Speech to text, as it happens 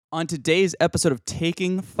On today's episode of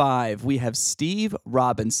Taking 5, we have Steve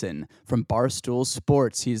Robinson from Barstool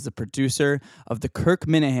Sports. He's the producer of The Kirk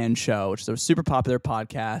Minihane Show, which is a super popular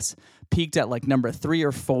podcast, peaked at like number 3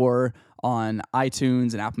 or 4 on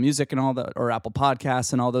iTunes and Apple Music and all that, or Apple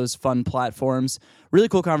Podcasts and all those fun platforms. Really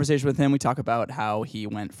cool conversation with him. We talk about how he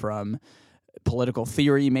went from political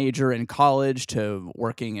theory major in college to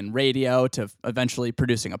working in radio to eventually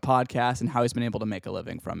producing a podcast and how he's been able to make a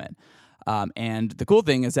living from it. And the cool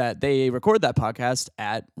thing is that they record that podcast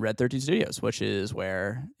at Red 13 Studios, which is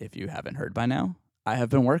where, if you haven't heard by now, I have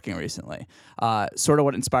been working recently. Sort of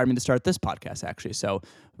what inspired me to start this podcast, actually. So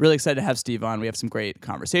really excited to have Steve on. We have some great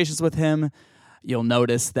conversations with him. You'll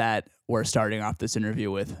notice that we're starting off this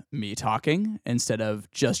interview with me talking instead of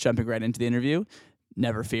just jumping right into the interview.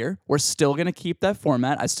 Never fear. We're still gonna keep that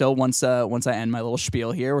format. I still once I end my little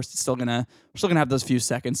spiel here, we're still gonna have those few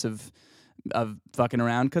seconds of fucking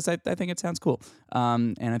around because I think it sounds cool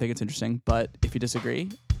and I think it's interesting. But if you disagree,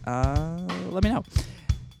 let me know.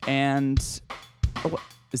 And what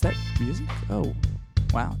is that music? Oh,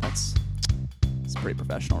 wow, that's pretty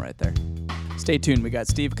professional right there. Stay tuned. We got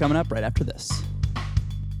Steve coming up right after this.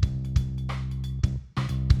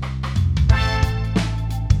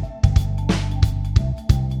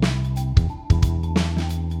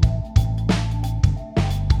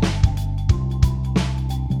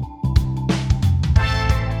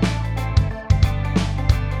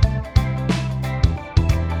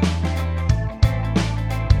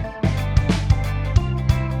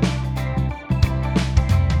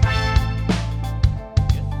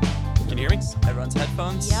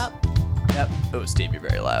 Oh, Steve, you're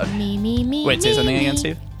very loud. Me. Wait, say something again,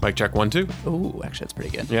 Steve. Mic check 1, 2. Oh, actually, that's pretty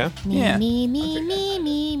good. Yeah. Me.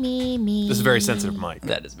 This is a very sensitive mic.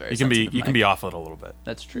 That is very. You can be off it a little bit.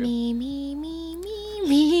 That's true. Me.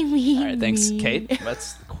 All right, thanks, Kate.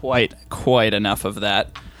 That's quite enough of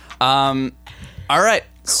that. All right,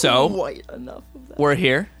 so Quite enough of that. we're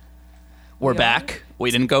here. We're back. We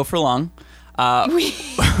didn't go for long.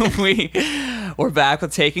 We're back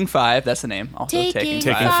with Taking 5. That's the name. Also, Taking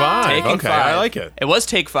Taking 5. Taking Okay, 5. I like it. It was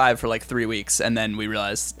Take 5 for like 3 weeks, and then we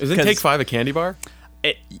realized. Isn't Take 5 a candy bar?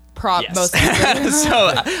 Most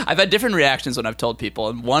So I've had different reactions when I've told people,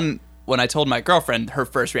 and one when I told my girlfriend, her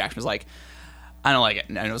first reaction was like, "I don't like it,"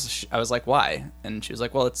 and I was like, "Why?" And she was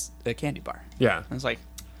like, "Well, it's a candy bar." Yeah. I was like,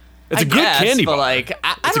 It's a good candy bar. But like,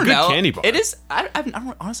 I It's don't a good know. candy bar. It is. I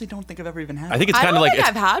honestly don't think I've ever even had. I think it's I kind of don't like think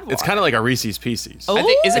I've had it's one. kind of like a Reese's Pieces. I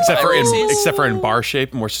think, is it Except for Reese's? in bar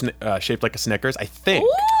shape, more shaped like a Snickers. I think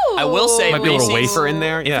I will say might be a little Reese's wafer in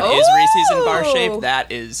there. Yeah. is Reese's in bar Ooh. shape. That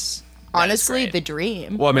is honestly great. the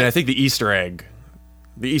dream. Well, I mean, I think the Easter egg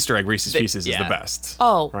Reese's Pieces is yeah. the best.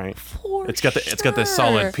 Oh, right. for It's got the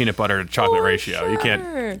solid peanut butter to chocolate For ratio. You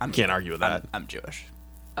sure. can't argue with that. I'm Jewish.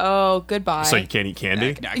 Oh, goodbye. So you can't eat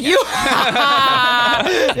candy? No, I can't.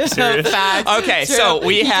 Serious? Facts. Okay, True. so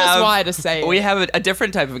we He have just wanted to say we it. have a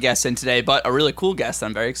different type of guest in today, but a really cool guest that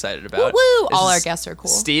I'm very excited about. Woo! This All is our guests are cool.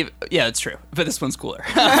 Steve, yeah, that's true, but this one's cooler.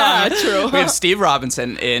 True. We have Steve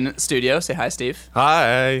Robinson in studio. Say hi, Steve.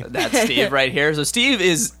 Hi. That's Steve right here. So Steve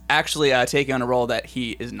is actually taking on a role that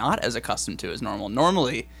he is not as accustomed to as normal.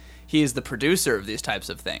 Normally, he is the producer of these types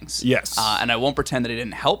of things. Yes. And I won't pretend that he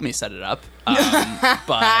didn't help me set it up,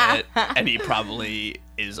 and he probably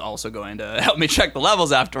is also going to help me check the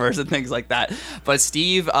levels afterwards and things like that. But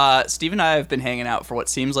Steve and I have been hanging out for what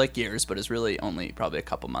seems like years, but is really only probably a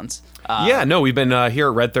couple months. We've been here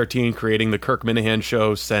at Red 13 creating the Kirk Minihane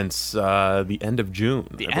Show since the end of June.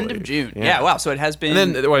 The I end believe. of June. Yeah, wow. So it has been.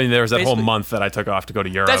 And then there was that whole basically- month that I took off to go to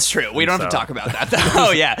Europe. That's true. We don't have to talk about that, though.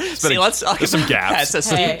 Oh, yeah. See, let's talk there's some about gaps. that.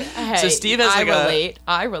 So Steve, Hey, Steve has like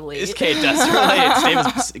I relate. Kate does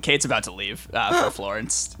relate. Kate's about to leave for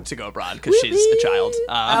Florence to go abroad because she's a child.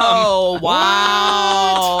 Oh,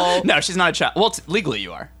 wow. No, she's not a child. Well, legally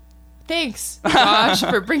you are. Thanks, Josh,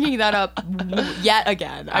 for bringing that up yet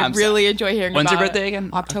again. I I'm really enjoy hearing When's about your birthday again?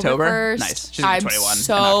 October 1st. Nice. She's gonna be 21 in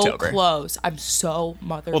so October. close. I'm so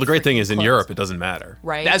mother. Well, the great thing is in close. Europe, it doesn't matter.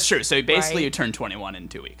 Right? That's true. So basically Right. you turn 21 in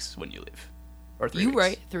 2 weeks when you leave. Or 3 You weeks.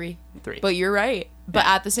 right, 3. 3. But you're right. But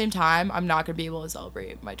Yeah. at the same time, I'm not going to be able to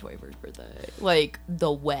celebrate my 21st birthday like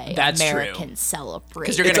the way That's true. Americans celebrate.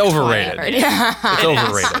 'Cause you're It's gonna overrated. cry. It's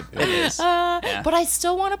overrated. It is. But I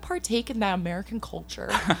still want to partake in that American culture.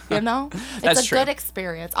 You know? That's it's a true. good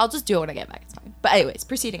experience. I'll just do it when I get back. It's fine. But anyways,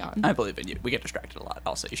 proceeding on. I believe in you. We get distracted a lot.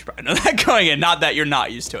 Also, you should probably know that going in. Not that you're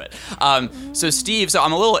not used to it. So Steve, so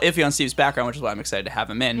I'm a little iffy on Steve's background, which is why I'm excited to have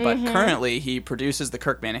him in. But currently, he produces the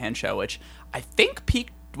Kirk Minihane Show, which I think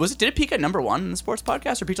peaked Did it peak at number 1 in the sports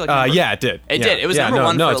podcast or peak like? Yeah, it did. It did. It was number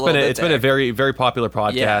 1 for a little bit. It's been a very, very popular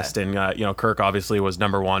podcast, Yeah. and Kirk obviously was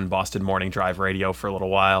number 1 Boston Morning Drive Radio for a little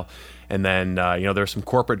while, and then there's some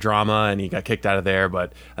corporate drama, and he got kicked out of there.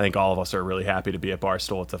 But I think all of us are really happy to be at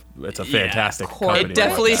Barstool. It's a fantastic company. It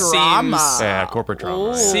definitely Drama. seems corporate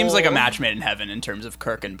drama. seems like a match made in heaven in terms of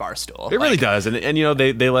Kirk and Barstool. It really does, and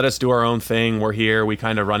they let us do our own thing. We're here. We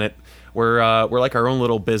kind of run it. We're like our own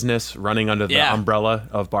little business running under the umbrella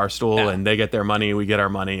of Barstool, and they get their money, we get our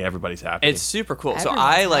money, everybody's happy. It's super cool. So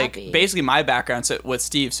Everyone's I happy. basically my background with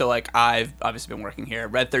Steve. So I've obviously been working here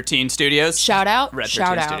at Red 13 Studios. Shout out. Red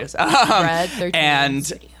Shout 13 out. Studios. Red 13 and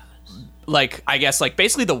Studios. I guess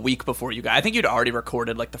basically the week before you guys, I think you'd already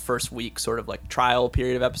recorded the first week sort of trial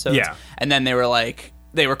period of episodes. Yeah. And then they were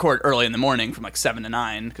they record early in the morning from 7 to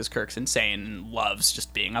 9 because Kirk's insane and loves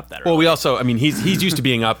just being up that early. Well, we also, he's used to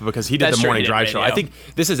being up because he did That's the true, morning he did drive show. radio. I think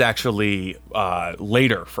this is actually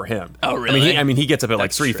later for him. Oh, really? He gets up at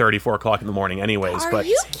That's 3:30, 4 o'clock in the morning anyways. Are but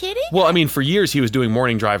you kidding? Well, for years he was doing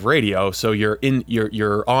morning drive radio, so you're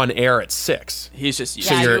on air at 6. He's just used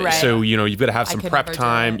So Yeah, to you're right. so you've got to have I some could prep never do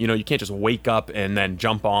time. it. You can't just wake up and then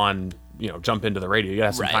jump into the radio. You got to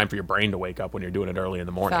have some Right. time for your brain to wake up when you're doing it early in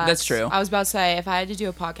the morning. Facts. That's true. I was about to say, if I had to do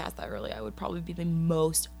a podcast that early, I would probably be the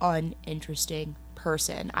most uninteresting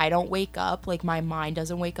person. I don't wake up, my mind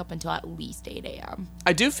doesn't wake up until at least 8 a.m.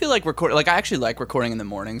 I do feel like I actually like recording in the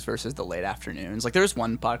mornings versus the late afternoons. There was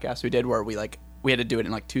one podcast we did where we had to do it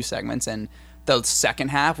in 2 segments, and the second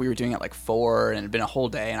half we were doing it 4, and it'd been a whole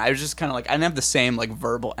day, and I was just kind of I didn't have the same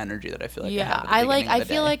verbal energy that I feel like I Yeah, have at the I beginning of I the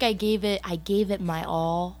feel day. like I gave it my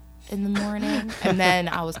all in the morning, and then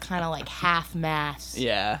I was kind of half-mast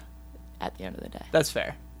Yeah, at the end of the day. that's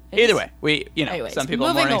fair. It's- Either way, we Anyways, some people are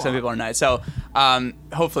moving morning, some along. people are night. So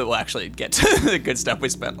hopefully we'll actually get to the good stuff. We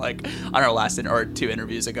spent on our last or 2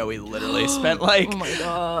 interviews ago, we literally spent Oh my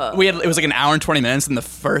god. it was an hour and 20 minutes, and the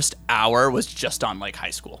first hour was just on high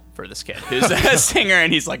school for this kid who's a singer,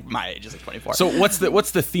 and he's my age, he's 24. So what's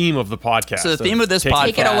the theme of the podcast? So the theme of this podcast.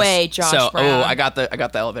 Take it away, Josh So, Brown. I got the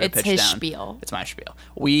elevator It's pitch his down. spiel. It's my spiel.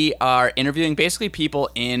 We are interviewing basically people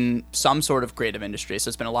in some sort of creative industry. So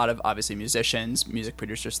it's been a lot of obviously musicians, music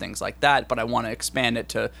producers, things like that. But I want to expand it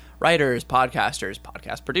to writers, podcasters,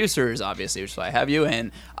 podcast producers, obviously, which is why I have you,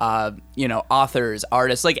 and authors,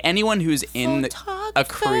 artists, anyone who's in a Photographers.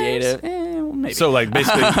 creative. Maybe. So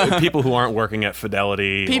basically people who aren't working at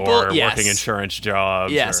Fidelity or yes. working insurance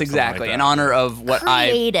jobs. or Yes, something exactly. Like In that. honor of what I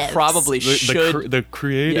Creatives. probably The, should. the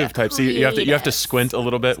creative Yeah. type. So you have to Creatives. squint a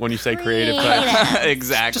little bit when you say creative type. Creative.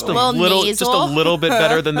 Exactly. Just a Little nasal. bit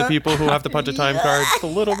better than the people who have to punch a time card. Just a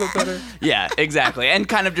little bit better. Yeah, exactly. And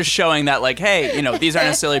kind of just showing that, hey, these aren't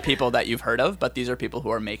necessarily people that you've heard of, but these are people who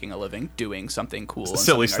are making a living doing something cool and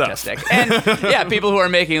Silly something stuff. artistic. And yeah, people who are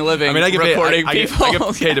making a living I get paid, recording I people.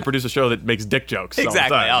 get paid to produce a show that makes dick jokes.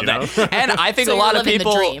 Exactly, all the time, all you day. know? And I think So a lot you're of living the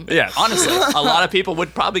people, dream. Yes. honestly, a lot of people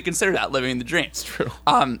would probably consider that living the dream. It's true.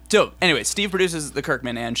 So anyway, Steve produces the Kirk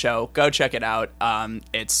Minahan Show. Go check it out.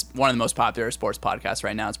 It's one of the most popular sports podcasts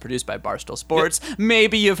right now. It's produced by Barstool Sports.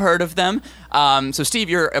 Maybe you've heard of them. So Steve,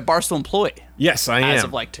 you're a Barstool employee. Yes, I am. As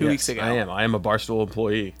of 2 weeks ago. I am. I am a Barstool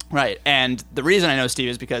employee. Right. And the reason I know Steve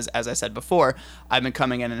is because, as I said before, I've been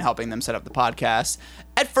coming in and helping them set up the podcast.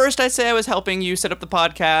 At first, I'd say I was helping you set up the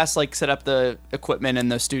podcast, set up the equipment in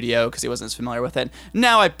the studio because he wasn't as familiar with it.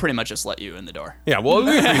 Now I pretty much just let you in the door. Yeah, well,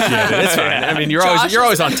 we appreciate it. It's fine. You're Josh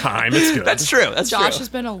always is- on time. It's good. That's true. That's Josh true. has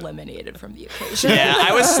been eliminated from the occasion. Yeah,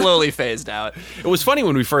 I was slowly phased out. It was funny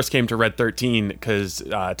when we first came to Red 13 because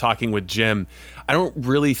talking with Jim, I don't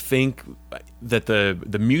really think that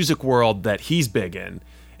the music world that he's big in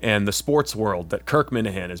and the sports world that Kirk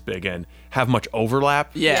Minahan is big in have much overlap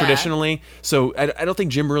Yeah. traditionally. So I don't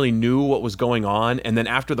think Jim really knew what was going on. And then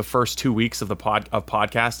after the first 2 weeks of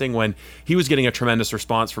podcasting, when he was getting a tremendous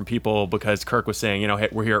response from people because Kirk was saying, hey,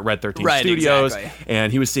 we're here at Red 13 Right, Studios, exactly.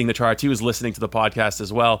 and he was seeing the charts, he was listening to the podcast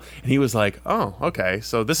as well, and he was like, oh, okay,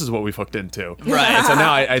 so this is what we've hooked into. Right. And so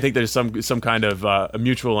now I think there's some kind of a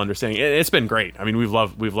mutual understanding. It's been great. We've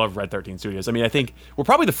loved Red 13 Studios. I think we're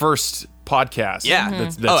probably the first podcast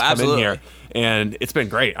that's Oh, come in absolutely. here, and it's been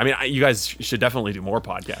great. You guys should definitely do more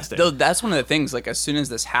podcasting. Though that's one of the things, as soon as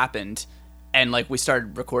this happened and, we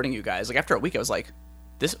started recording you guys, after a week, I was like,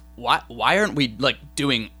 why aren't we,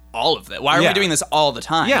 doing all of that? Why are Yeah. we doing this all the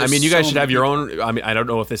time? Yeah, There's you guys so should have many your people. own. I don't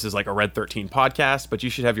know if this is like a Red 13 podcast, but you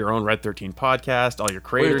should have your own Red 13 podcast. All your We were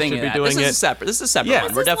creators should thinking be that. doing This it. is separate. This is a separate Yeah.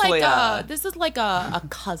 one. We're This is definitely this is like a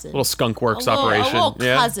cousin. Little Skunk Works a little, operation. A little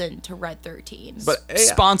yeah. cousin to Red 13. But hey,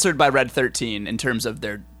 sponsored by Red 13 in terms of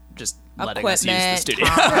their just letting us use the Equipment, studio.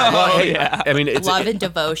 time. Well, hey, I mean, it's Love and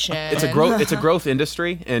devotion. it's a growth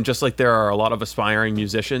industry, and just like there are a lot of aspiring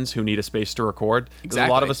musicians who need a space to record, there's a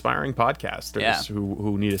lot of aspiring podcasters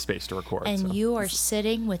who need a space to record. And so. you are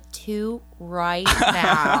sitting with two right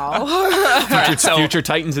now. Future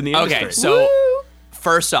titans in the industry. Okay, so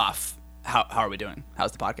first off, how are we doing?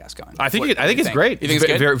 How's the podcast going? I think What do you it's great. You think it's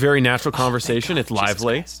good? Very, very natural conversation. It's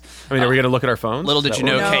lively. Christ. I mean, are we going to look at our phones? Little did you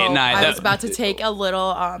know, Kate and I. I was about to take a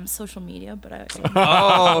little social media, but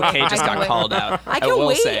I Kate just I can got wait. called out. I can will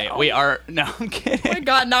wait. say we are. No, I'm kidding. oh my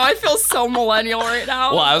god, now I feel so millennial right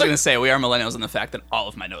now. Well, I was going to say we are millennials in the fact that all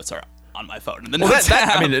of my notes are on my phone. And the Well, notes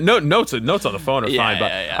I mean, notes on the phone are Yeah, fine,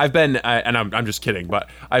 but yeah. I've been, and I'm just kidding, but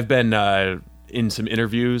I've been in some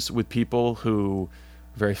interviews with people who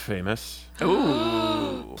are very famous.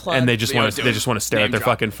 Plug. And they just You want know, to stare name at their drop.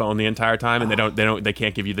 fucking phone the entire time, and they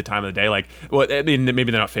can't give you the time of the day. Like, well, I mean,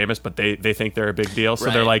 maybe they're not famous, but they think they're a big deal. So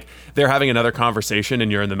they're Right. like, they're having another conversation,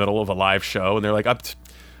 and you're in the middle of a live show, and they're like,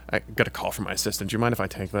 I got a call from my assistant. Do you mind if I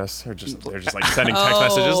take this? Or they're just like sending text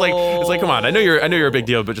messages. Like, it's like, come on, I know you're a big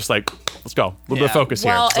deal, but just like, let's go. A little bit of focus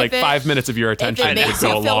Well, here. It's like if it- 5 minutes of your If attention it would makes go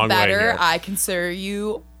you a feel long way better, here. I consider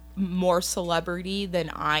you more celebrity than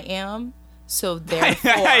I am. So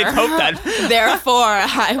therefore, I hope that. therefore,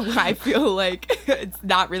 I feel like it's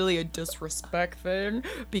not really a disrespect thing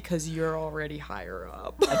because you're already higher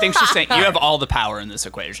up. I think she's saying you have all the power in this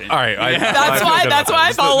equation. All right, That's why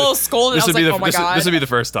I felt a little scolded. I was like, oh my god. This would be the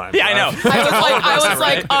first time. Yeah, I know. I was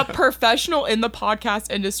like a professional in the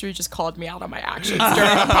podcast industry just called me out on my actions during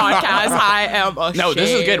the podcast. I am ashamed. No, this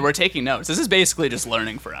is good. We're taking notes. This is basically just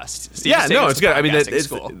learning for us. Steve's Yeah, taking no, us it's to good. I mean, podcasting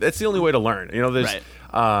school. that's the only way to learn. You know, there's,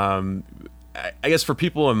 I guess for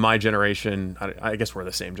people in my generation, I guess we're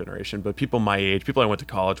the same generation, but people my age, people I went to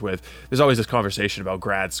college with, there's always this conversation about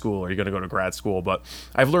grad school. Are you going to go to grad school? But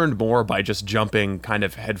I've learned more by just jumping kind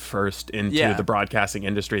of headfirst into the broadcasting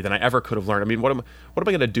industry than I ever could have learned. I mean, what am I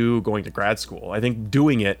going to do going to grad school? I think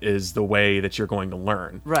doing it is the way that you're going to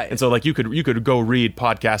learn. Right. And so like you could go read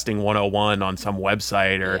podcasting 101 on some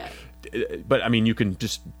website or. But I mean, you can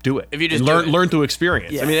just do it. If you just and do it. learn through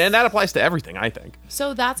experience. Yeah. I mean, and that applies to everything, I think.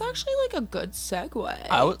 So that's actually like a good segue.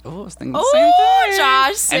 I was thinking the same thing.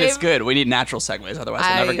 Josh, And it's save- good. We need natural segues, otherwise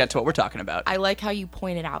we'll never get to what we're talking about. I like how you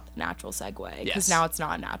pointed out the natural segue because Yes. now it's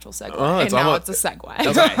not a natural segue, Oh, and it's now almost- it's a segue.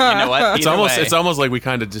 Okay, you know what? It's Either way, it's almost like we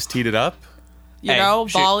kind of just teed it up. You Hey, know,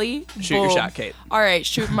 shoot- volley. shoot your boom. shot, Kate. All right,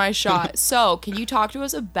 shoot my shot. So, can you talk to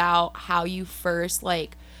us about how you first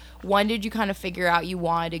when did you kind of figure out you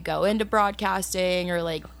wanted to go into broadcasting or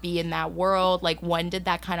like be in that world? Like when did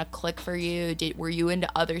that kind of click for you? Were you into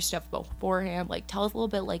other stuff beforehand? Like tell us a little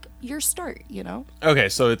bit like your start, you know? Okay,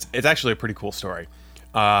 so it's actually a pretty cool story.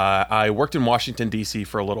 I worked in Washington, D.C.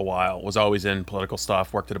 for a little while, was always in political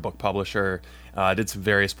stuff, worked at a book publisher, did some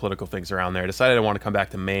various political things around there. Decided I want to come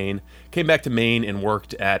back to Maine. Came back to Maine and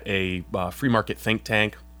worked at a free market think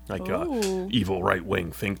tank, like evil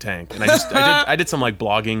right-wing think tank. And I did some like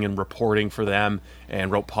blogging and reporting for them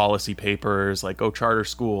and wrote policy papers like go charter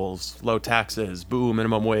schools, low taxes, boo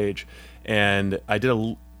minimum wage. And I did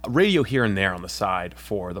a radio here and there on the side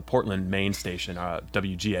for the Portland, Maine station,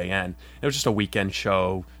 WGAN. It was just a weekend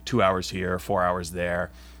show, 2 hours here, 4 hours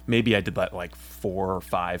there. Maybe I did that like 4 or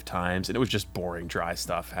 5 times, and it was just boring, dry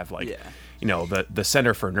stuff. Have like, you know, the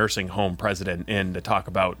Center for Nursing Home president in to talk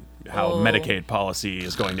about how Medicaid policy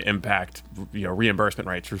is going to impact, you know, reimbursement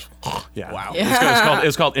rates. Yeah, Wow. It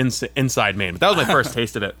was called Inside Maine. But that was my first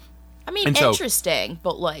taste of it. I mean, And so- interesting,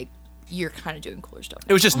 but like you're kind of doing cooler stuff.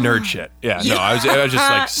 It was just nerd shit. Yeah, no, I was just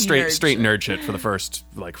like straight Nerd nerd shit for the first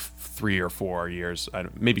like 3 or 4 years,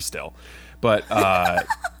 maybe still. But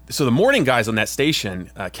so the morning guys on that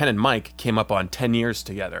station, Ken and Mike, came up on 10 years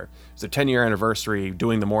together. It's their 10-year anniversary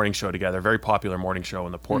doing the morning show together. Very popular morning show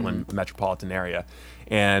in the Portland metropolitan area,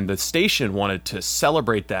 and the station wanted to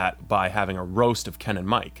celebrate that by having a roast of Ken and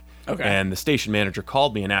Mike. Okay. And the station manager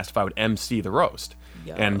called me and asked if I would MC the roast,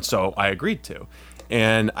 and so I agreed to.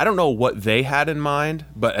 And I don't know what they had in mind,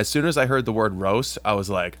 but as soon as I heard the word roast, I was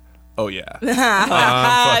like, oh yeah.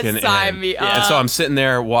 I'm fucking Sign in. me up. And so I'm sitting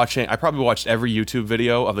there watching, I probably watched every YouTube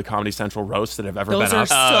video of the Comedy Central roast that have ever Those been are up.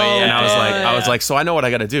 so And I was good. like, so I know what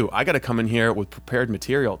I got to do. I got to come in here with prepared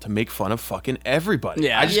material to make fun of fucking everybody.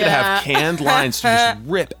 Yeah. I just got to have canned lines to just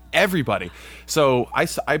rip everybody. So I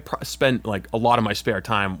spent like a lot of my spare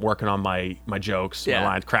time working on my jokes, my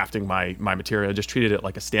lines, crafting my material, just treated it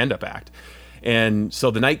like a stand-up act. And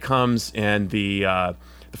so the night comes, and the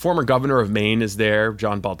former governor of Maine is there,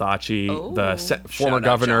 John Baldacci.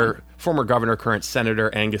 Former governor, current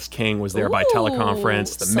senator Angus King was there by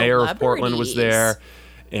teleconference. The mayor of Portland was there.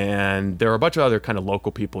 And there were a bunch of other kind of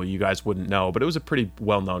local people you guys wouldn't know, but it was a pretty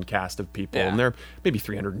well-known cast of people. Yeah. And there are maybe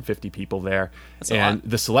 350 people there. That's a and lot.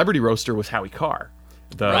 the celebrity roaster was Howie Carr,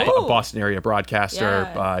 the Right. Boston area broadcaster.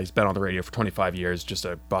 Yeah. He's been on the radio for 25 years, just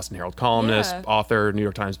a Boston Herald columnist, Yeah. author, New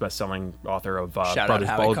York Times best-selling author of Shout out Brothers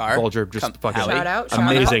Howie Carr. Bulger. Just Come- fucking Howie. Shout out, shout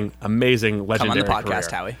out. amazing, legendary Come on the podcast,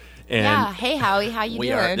 career. Howie. And Yeah. Hey, Howie, how you We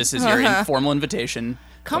doing? are. This is your informal invitation.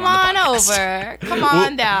 Come the on podcast. over. Come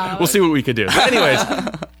on down. we'll see what we could do. But anyways,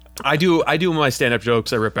 I do my stand-up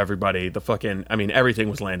jokes. I rip everybody. Everything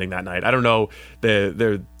was landing that night. I don't know.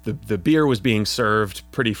 The beer was being served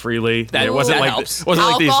pretty freely. That- it wasn't that like helps. it wasn't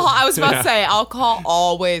like these. Alcohol. I was about Yeah. to say alcohol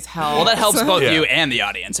always helps. Well, that helps both Yeah. you and the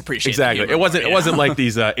audience appreciate the Exactly. humor It wasn't. more, It wasn't like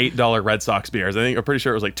these $8 Red Sox beers. I'm pretty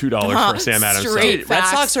sure it was like $2 for a Sam Adams. straight. soda. Dude, Red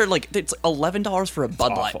Facts. Sox are like it's $11 for a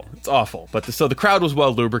Bud Light. Awful. It's awful. But so the crowd was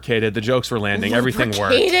well lubricated. The jokes were landing. Everything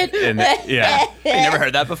worked. Lubricated? And yeah. You never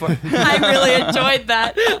heard that before? I really enjoyed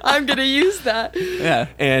that. I'm gonna use that. Yeah.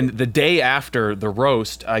 And the day after the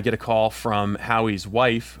roast, I get a call from Howie's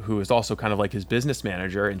wife, who is also kind of like his business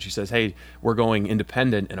manager, and she says, "Hey, we're going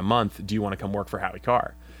independent in a month. Do you want to come work for Howie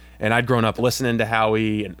Carr?" And I'd grown up listening to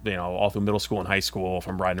Howie, and all through middle school and high school,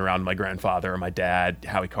 from riding around with my grandfather and my dad.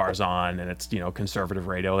 Howie Carr's on, and it's conservative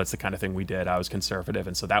radio. That's the kind of thing we did. I was conservative,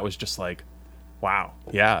 and so that was just like, wow,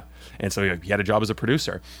 yeah. And so he had a job as a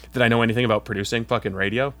producer. Did I know anything about producing fucking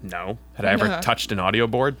radio? No. Had I ever touched an audio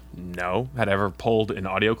board? No. Had I ever pulled an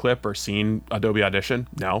audio clip or seen Adobe Audition?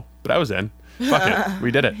 No. But I was in. Fuck it.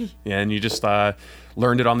 We did it. And you just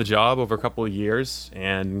learned it on the job over a couple of years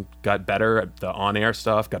and got better at the on-air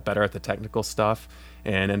stuff, got better at the technical stuff,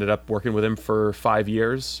 and ended up working with him for 5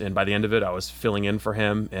 years. And by the end of it, I was filling in for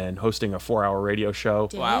him and hosting a 4-hour radio show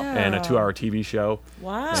Wow. and a 2-hour TV show.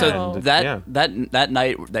 Wow. So And, that yeah. that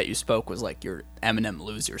night that you spoke was like your Eminem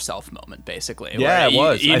lose yourself moment, basically. Yeah, where it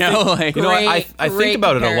was. You I know, think, like I Great think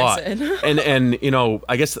about it a lot, comparison. and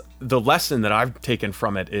I guess the lesson that I've taken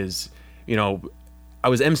from it is, I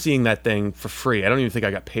was emceeing that thing for free. I don't even think I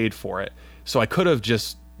got paid for it, so I could have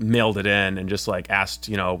just mailed it in and just like asked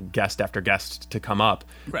guest after guest to come up.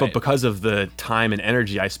 Right. But because of the time and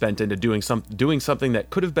energy I spent into doing something that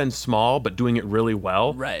could have been small but doing it really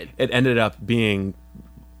well, Right. it ended up being,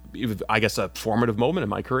 I guess, a formative moment in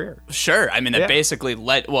my career. sure. I mean, that Yeah. basically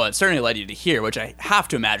it certainly led you to here, which I have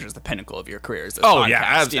to imagine is the pinnacle of your career. Is this Oh, podcast,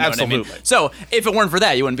 yeah, you know what I mean? absolutely. So if it weren't for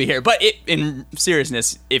that, you wouldn't be here. But in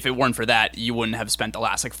seriousness, if it weren't for that, you wouldn't have spent the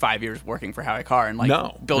last 5 years working for Howie Carr and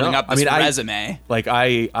building No. up this resume.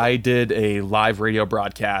 I did a live radio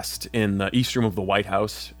broadcast in the East Room of the White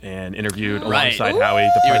House and interviewed Right. alongside Howie,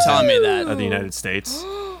 the You were president telling me that. of the United States.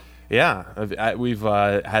 Yeah,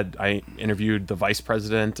 I interviewed the vice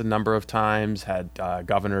president a number of times, had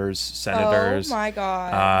governors, senators. Oh my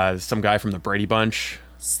God. Some guy from the Brady Bunch.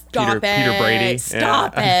 Stop it. Peter Brady.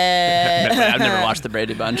 Stop it. I've never watched the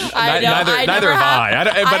Brady Bunch. I know, I neither never have have.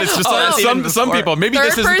 I. But it's just Oh, I've seen him some before. people. Maybe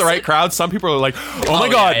this Third isn't the right person- crowd. Some people are like, "Oh my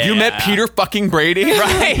God, yeah, you met yeah. Peter fucking Brady?"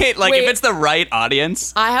 Right? Like Wait. if it's the right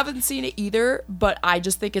audience. I haven't seen it either, but I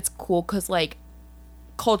just think it's cool because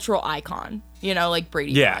cultural icon, like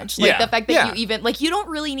Brady Yeah, Bunch. yeah, The fact that yeah. you even you don't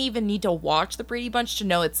really even need to watch the Brady Bunch to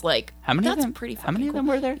know it's How many that's of them? pretty How many of fucking them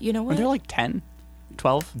cool. were there? You know Were what? there like 10,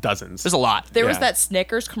 12? Dozens. There's a lot. There was Yeah. that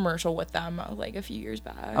Snickers commercial with them a few years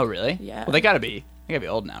back. Oh really? Yeah. Well, they gotta be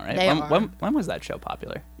old now, right? They are. When was that show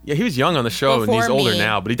popular? Yeah, he was young on the show and he's Before older me.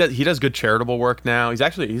 now, but he does good charitable work now. He's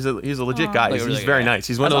actually he's a legit guy. Like He's, a really he's very good guy. nice.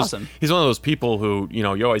 He's one of That's those awesome. he's one of those people who, you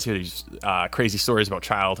always hear these crazy stories about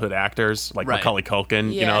childhood actors like Right. Macaulay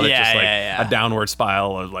Culkin, Yeah. that Yeah, just yeah. a downward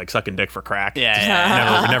spiral of sucking dick for crack. Yeah, Just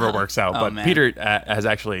yeah. never works out. Oh, but man. Peter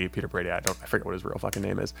Peter Brady, I forget what his real fucking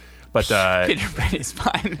name is. But Peter Brady's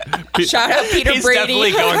fine. Shout out Peter He's Brady.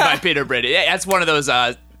 definitely going by Peter Brady. Yeah, that's one of those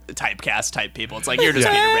typecast type people. It's like you're just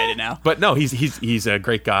Yeah. Peter Brady now. But no, he's a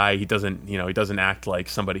great guy. He doesn't act like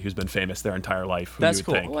somebody who's been famous their entire life. Who That's you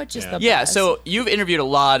would cool. think. Which is Yeah. the Yeah, best. so you've interviewed a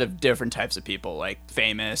lot of different types of people, like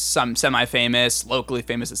famous, some semi-famous, locally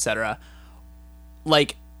famous, etc.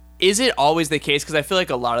 Is it always the case? Because I feel like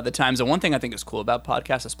a lot of the times, and one thing I think is cool about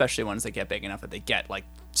podcasts, especially ones that get big enough that they get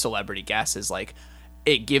celebrity guests, is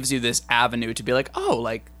it gives you this avenue to be like, oh,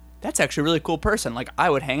 that's actually a really cool person. I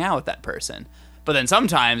would hang out with that person. But then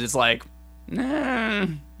sometimes it's like, nah,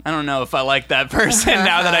 I don't know if I like that person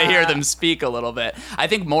now that I hear them speak a little bit. I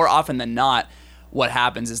think more often than not, what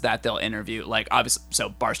happens is that they'll interview, obviously, so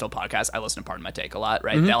Barstool Podcast, I listen to Pardon My Take a lot,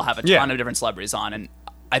 right? They'll have a ton Yeah. of different celebrities on, and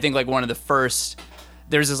I think one of the first,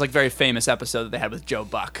 there's this very famous episode that they had with Joe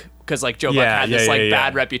Buck, because Joe Buck Yeah, had this yeah.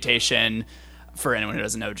 bad reputation. For anyone who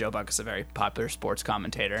doesn't know, Joe Buck is a very popular sports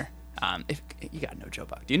commentator. If you got to know Joe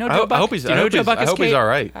Buck. Do you know Joe Buck? I hope he's. Do you know Joe Buck? I hope he's all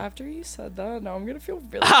right. After you said that, no, I'm gonna feel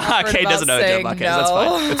really awkward Kate about doesn't know who Joe saying Buck is. no. That's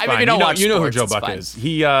fine. It's I fine. mean, you don't watch you know who sports, Joe it's Buck fine. is. He.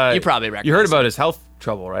 You probably recognize You heard him. about his health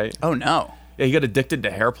trouble, right? Oh no. Yeah, he got addicted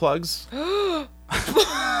to hair plugs.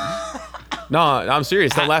 No, I'm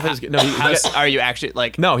serious. Don't laugh at his. No, Are you actually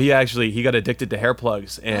like? no, he got addicted to hair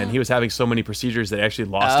plugs, and he was having so many procedures that he actually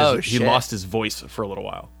lost Oh, he shit. lost his voice for a little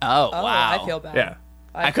while. Oh Oh, wow. I feel bad. Yeah.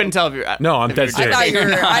 I couldn't tell if you're. No, I'm if dead you're serious. I thought joking you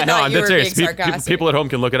or were. not. I No, thought I'm you dead were serious. being sarcastic. People at home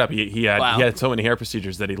can look it up. He Wow. had so many hair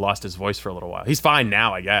procedures that he lost his voice for a little while. He's fine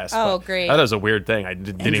now, I guess. Oh, but great. That was a weird thing. I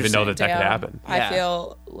didn't even know that Damn, could happen. Yeah. I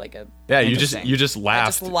feel like a. Yeah, Interesting. you just I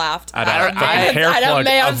laughed. just laughed At at a a man's- hair at a plug, a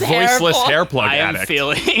man's hair voiceless plug. hair plug I am addict.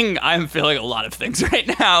 feeling a lot of things right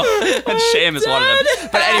now, and shame is one of them.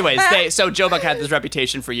 But anyways, so Joe Buck had this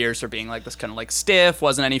reputation for years for being like this kind of like stiff,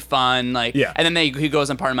 wasn't any fun, like. Yeah. And then he goes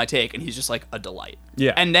on Part of My Take, and he's just like a delight.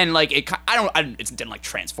 Yeah. And then like it didn't like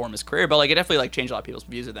transform his career, but like it definitely like changed a lot of people's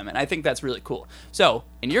views of them, and I think that's really cool. So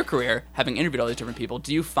in your career, having interviewed all these different people,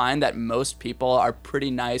 do you find that most people are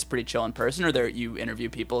pretty nice, pretty chill in person, or you interview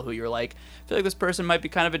people who you're like, I feel like this person might be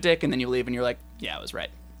kind of a dick, and then you leave and you're like, yeah, I was right.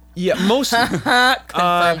 Yeah, most.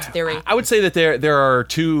 Confirmed theory. I would say that there are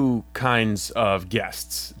two kinds of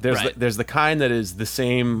guests. Right. There's the kind that is the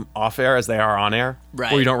same off air as they are on air,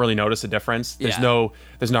 Right. where you don't really notice a difference. There's Yeah.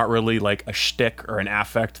 there's not really like a shtick or an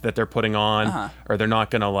affect that they're putting on, or they're not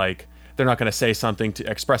gonna say something to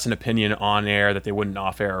express an opinion on air that they wouldn't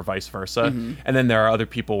off air, or vice versa. And then there are other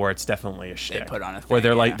people where it's definitely a shtick, put on a where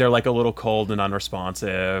thing, they're like a little cold and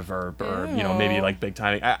unresponsive, or maybe like big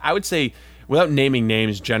timing. I would say, without naming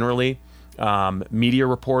names, generally, media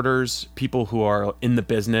reporters, people who are in the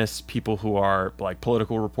business, people who are like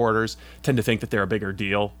political reporters, tend to think that they're a bigger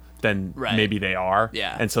deal than Right. maybe they are.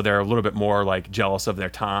 Yeah. And so they're a little bit more like jealous of their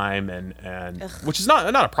time, and which is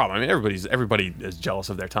not a problem. I mean, everybody is jealous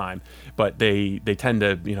of their time, but they tend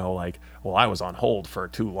to, like, well, I was on hold for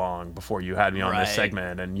too long before you had me on this Right.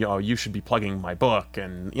 segment, and you should be plugging my book,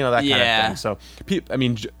 and that kind Yeah. of thing. So I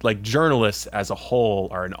mean, like, journalists as a whole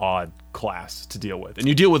are an odd class to deal with, and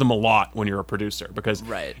you deal with them a lot when you're a producer, because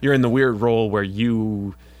Right. you're in the weird role where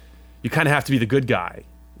you kind of have to be the good guy.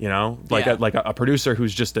 Like Yeah. a producer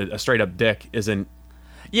who's just a straight up dick isn't.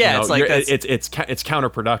 Yeah, it's like you're- that's, it's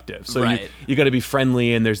counterproductive. So Right. you got to be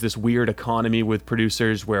friendly, and there's this weird economy with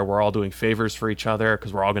producers where we're all doing favors for each other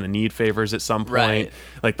because we're all going to need favors at some point. Right.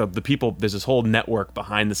 Like the people, there's this whole network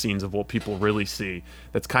behind the scenes of what people really see.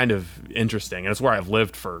 That's kind of interesting, and it's where I've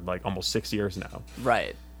lived for like almost 6 years now.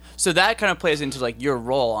 right. So that kind of plays into like your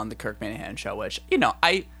role on the Kirk Minahan show, which we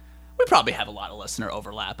probably have a lot of listener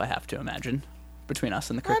overlap. I have to imagine between us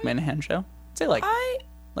and the Kirk Minahan show. I'd say like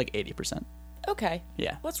 80%. Okay.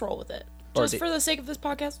 Yeah. Let's roll with it. Or Just the- for the sake of this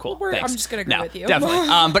podcast. Cool. I'm Thanks. just gonna agree No, with you. Definitely.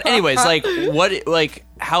 But anyways,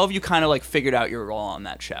 how have you kind of like figured out your role on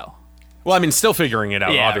that show? Well, I mean, still figuring it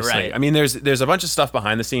out, Yeah, obviously. right. I mean, there's a bunch of stuff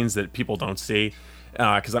behind the scenes that people don't see,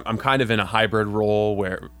 because I'm kind of in a hybrid role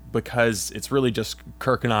because it's really just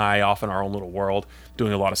Kirk and I off in our own little world,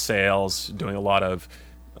 doing a lot of sales, doing a lot of,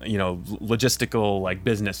 logistical, like,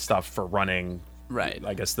 business stuff for running. Right.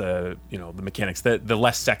 I guess the mechanics, the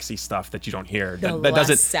less sexy stuff that you don't hear. The that less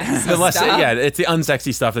doesn't, sexy the less, stuff? Yeah, it's the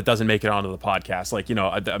unsexy stuff that doesn't make it onto the podcast. Like,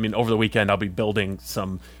 I mean, over the weekend I'll be building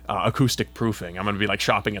some acoustic proofing. I'm going to be like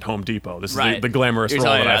shopping at Home Depot. This is Right. the glamorous You're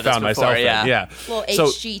role telling that me I about this found before, myself yeah. in. Yeah. Little So-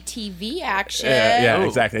 HGTV action. yeah, Ooh.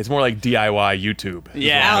 exactly. It's more like DIY YouTube. is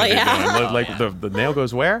Yeah. what I'm Hell gonna be yeah. doing. Like the nail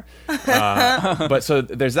goes where? But so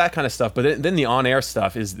there's that kind of stuff. But then the on-air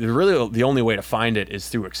stuff is really the only way to find it is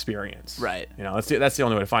through experience. Right. That's the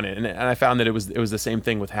only way to find it. And I found that it was the same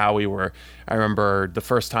thing with Howie, where I remember the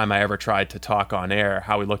first time I ever tried to talk on air,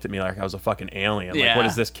 Howie looked at me like I was a fucking alien. Yeah.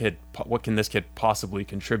 Like, what can this kid possibly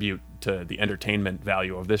contribute to the entertainment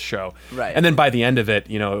value of this show? Right. And then by the end of it,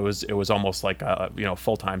 it was almost like a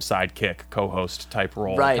full-time sidekick, co-host type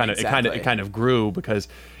role. Right, It kind of grew because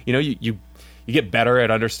you get better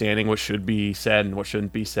at understanding what should be said and what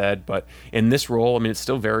shouldn't be said. But in this role, I mean, it's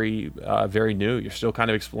still very, very new. You're still kind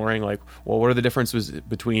of exploring, like, well, what are the differences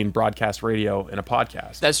between broadcast radio and a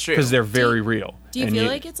podcast? That's true. Because they're very real. Do you And feel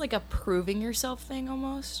like it's like a proving yourself thing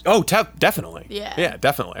almost? Oh, definitely. Yeah. Yeah,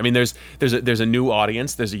 definitely. I mean, there's a new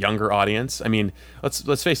audience. There's a younger audience. I mean,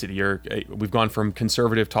 let's face it. We've gone from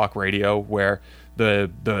conservative talk radio where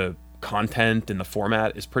the content and the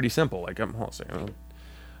format is pretty simple. Like, hold on a second.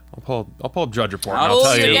 I'll pull up Drudge Report. And I'll Oh,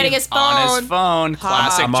 tell you're you. getting his On his phone. phone.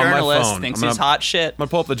 Classic I'm on my journalist. phone. Thinks I'm he's gonna- hot shit. I'm gonna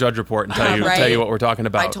pull up the Drudge Report and tell you Right. what we're talking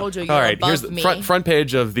about. I told you, you're All right, here's above the me. front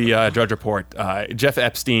page of the Drudge Report. Jeff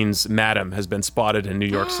Epstein's madam has been spotted in New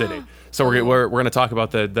York City. So we're going to talk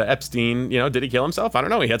about the Epstein. Did he kill himself? I don't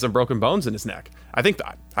know. He had some broken bones in his neck. I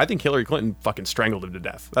think Hillary Clinton fucking strangled him to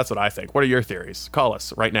death. That's what I think. What are your theories? Call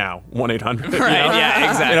us right now, 1-800. Right? Yeah,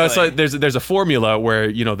 exactly. So there's a formula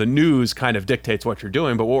where the news kind of dictates what you're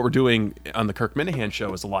doing, but what we're doing on the Kirk Minahan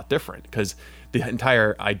show is a lot different because the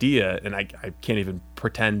entire idea, and I can't even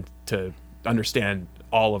pretend to understand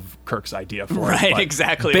all of Kirk's idea for it. Right,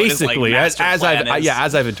 exactly. Basically, as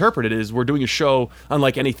I've interpreted it, is we're doing a show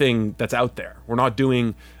unlike anything that's out there. We're not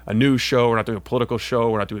doing a news show. We're not doing a political show.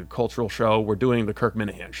 We're not doing a cultural show. We're doing the Kirk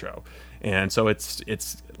Minahan show. And so it's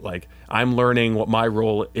like I'm learning what my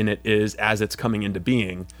role in it is as it's coming into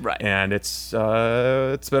being. Right. And it's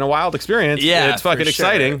been a wild experience. Yeah, it's fucking for sure.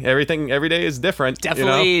 exciting. Every day is different.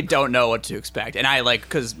 Definitely don't know what to expect. And I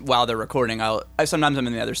because while they're recording, sometimes I'm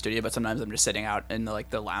in the other studio, but sometimes I'm just sitting out in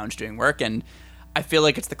the lounge doing work, and I feel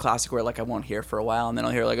like it's the classic where I won't hear for a while, and then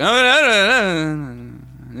I'll hear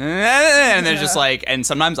and then just and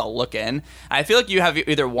sometimes I'll look in. I feel like you have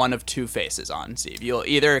either one of two faces on, Steve. You'll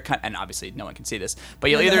either and obviously no one can see this, but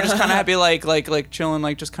you'll either just kind of be like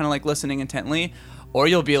chilling, just kind of listening intently, or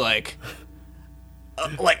you'll be this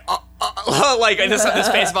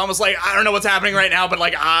face of almost I don't know what's happening right now, but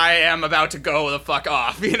I am about to go the fuck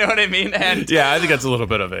off. You know what I mean? And yeah, I think that's a little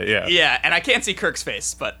bit of it. Yeah. Yeah, and I can't see Kirk's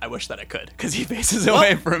face, but I wish that I could because he faces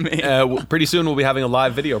away from me. Pretty soon we'll be having a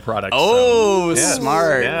live video product. Oh,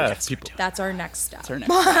 smart. Yeah. That's our next step.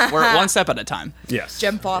 We're one step at a time. Yes.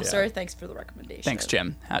 Jim Foster, thanks for the recommendation. Thanks,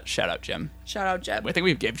 Jim. Shout out, Jim. Shout out, Jim. I think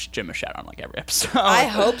we give Jim a shout out on every episode. I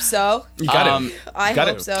hope so. You got it. I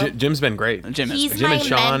hope so. Jim's been great. Jim and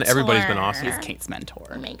Sean, everybody's been awesome. He's Kate's mentor.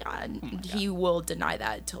 Oh my God. He will deny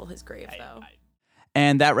that until his grave, though.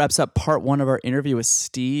 And that wraps up part one of our interview with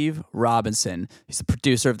Steve Robinson. He's the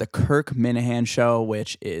producer of the Kirk Minahan Show,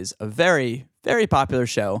 which is a very, very popular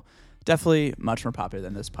show. Definitely much more popular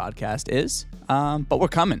than this podcast is. But we're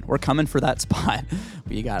coming. We're coming for that spot.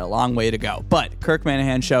 We got a long way to go. But Kirk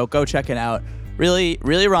Minahan Show, go check it out. Really,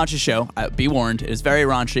 really raunchy show. Be warned, it is very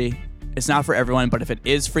raunchy. It's not for everyone, but if it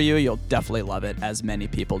is for you, you'll definitely love it, as many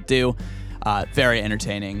people do. Very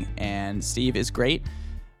entertaining, and Steve is great.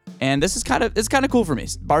 And this is kind of cool for me.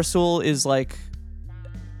 Barstool is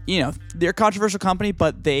they're a controversial company,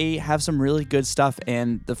 but they have some really good stuff.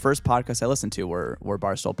 And the first podcasts I listened to were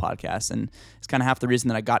Barstool podcasts, and it's kind of half the reason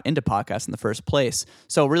that I got into podcasts in the first place.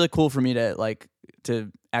 So really cool for me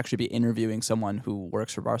to actually be interviewing someone who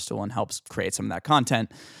works for Barstool and helps create some of that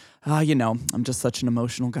content. I'm just such an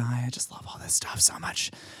emotional guy. I just love all this stuff so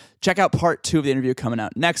much. Check out part 2 of the interview coming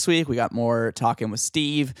out next week. We got more talking with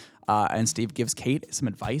Steve, and Steve gives Kate some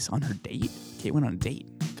advice on her date. Kate went on a date.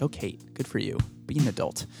 Go, Kate. Good for you. Be an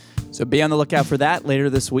adult. So be on the lookout for that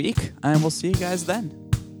later this week, and we'll see you guys then.